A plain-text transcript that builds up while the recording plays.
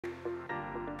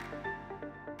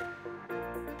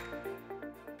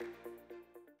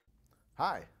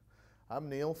Hi, I'm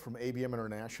Neil from ABM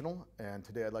International, and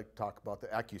today I'd like to talk about the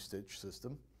Accustitch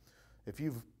system. If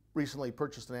you've recently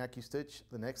purchased an Accustitch,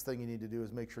 the next thing you need to do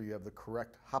is make sure you have the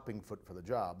correct hopping foot for the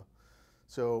job.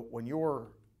 So when you're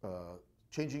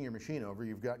changing your machine over,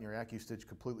 you've gotten your Accustitch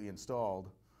completely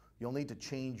installed, you'll need to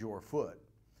change your foot.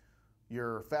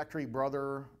 Your factory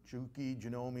brother, Juki,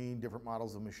 Janome, different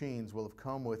models of machines will have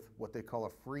come with what they call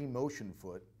a free motion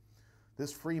foot.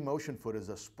 This free motion foot is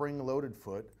a spring-loaded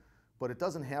foot, but it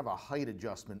doesn't have a height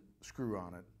adjustment screw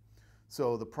on it.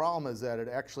 So the problem is that it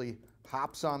actually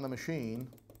hops on the machine,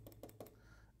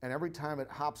 and every time it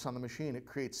hops on the machine, it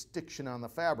creates stiction on the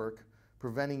fabric,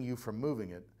 preventing you from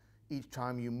moving it. Each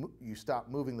time you stop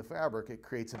moving the fabric, it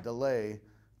creates a delay.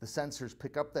 The sensors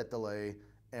pick up that delay,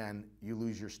 and you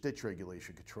lose your stitch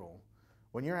regulation control.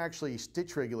 When you're actually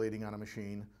stitch regulating on a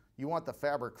machine, you want the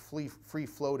fabric free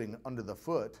floating under the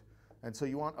foot, and so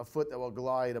you want a foot that will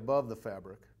glide above the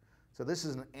fabric. So this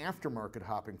is an aftermarket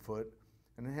hopping foot,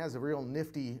 and it has a real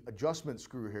nifty adjustment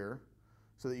screw here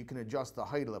so that you can adjust the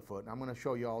height of the foot. And I'm going to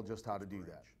show you all just how to do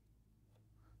that.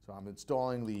 So I'm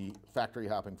installing the factory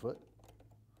hopping foot.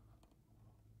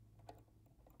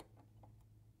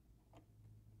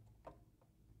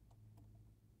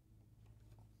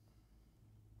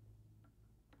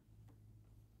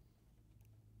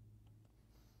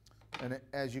 And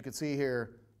as you can see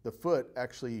here, the foot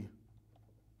actually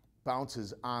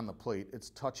bounces on the plate.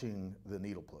 It's touching the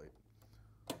needle plate.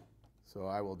 So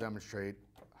I will demonstrate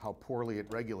how poorly it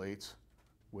regulates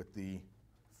with the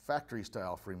factory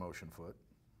style free motion foot.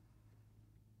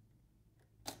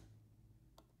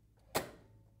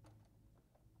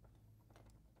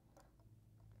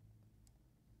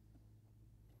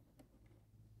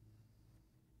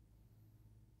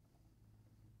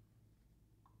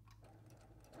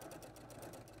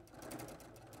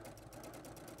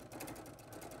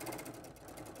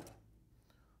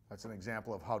 That's an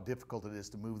example of how difficult it is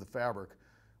to move the fabric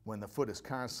when the foot is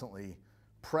constantly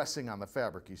pressing on the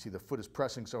fabric. You see the foot is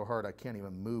pressing so hard I can't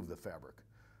even move the fabric.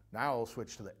 Now I'll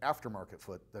switch to the aftermarket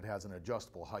foot that has an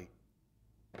adjustable height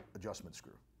adjustment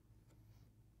screw.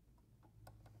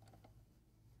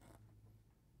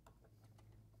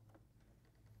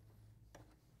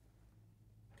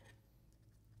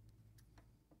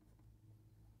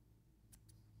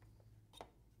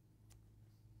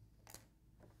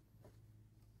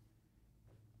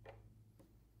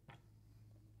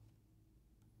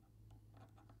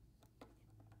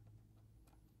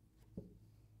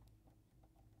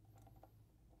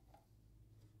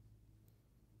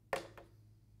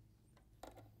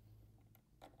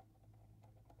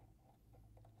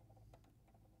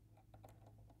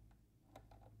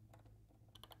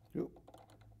 Yep.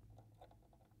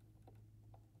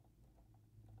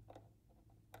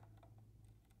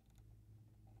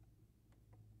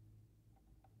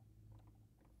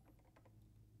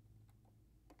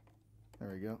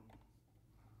 There we go.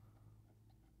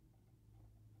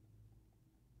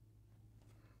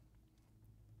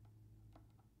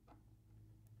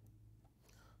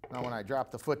 Now when I drop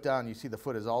the foot down, you see the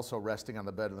foot is also resting on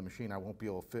the bed of the machine. I won't be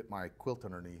able to fit my quilt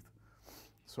underneath.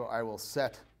 So I will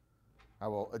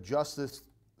adjust this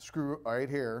screw right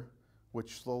here,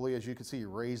 which slowly, as you can see,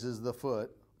 raises the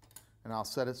foot, and I'll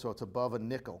set it so it's above a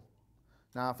nickel.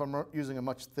 Now if I'm using a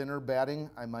much thinner batting,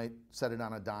 I might set it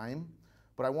on a dime,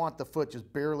 but I want the foot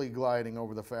just barely gliding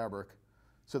over the fabric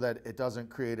so that it doesn't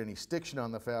create any stiction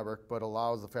on the fabric, but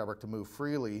allows the fabric to move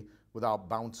freely without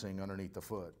bouncing underneath the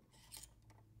foot.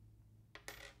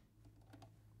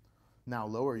 Now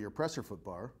lower your presser foot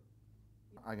bar.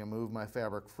 I can move my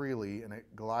fabric freely and it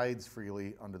glides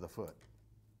freely under the foot.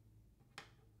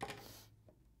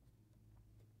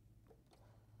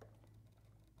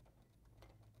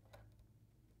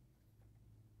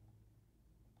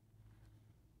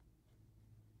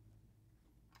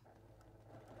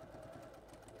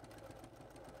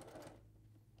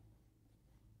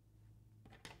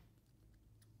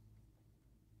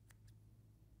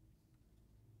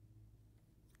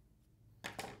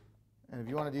 And if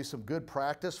you want to do some good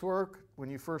practice work when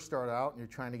you first start out and you're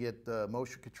trying to get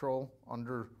motion control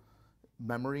under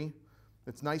memory,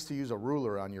 it's nice to use a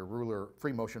ruler on your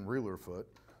free motion ruler foot.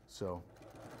 So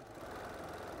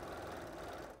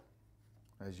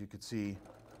as you can see,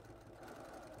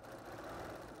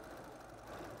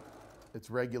 it's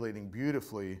regulating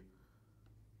beautifully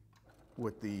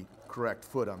with the correct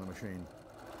foot on the machine.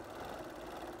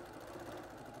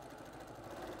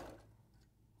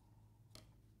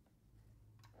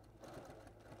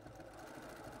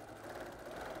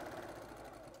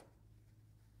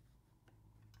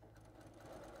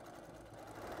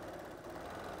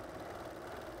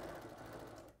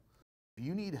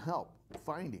 you need help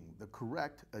finding the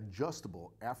correct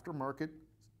adjustable aftermarket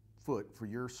foot for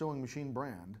your sewing machine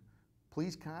brand,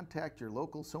 please contact your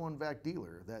local sew and vac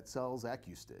dealer that sells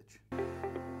Accustitch.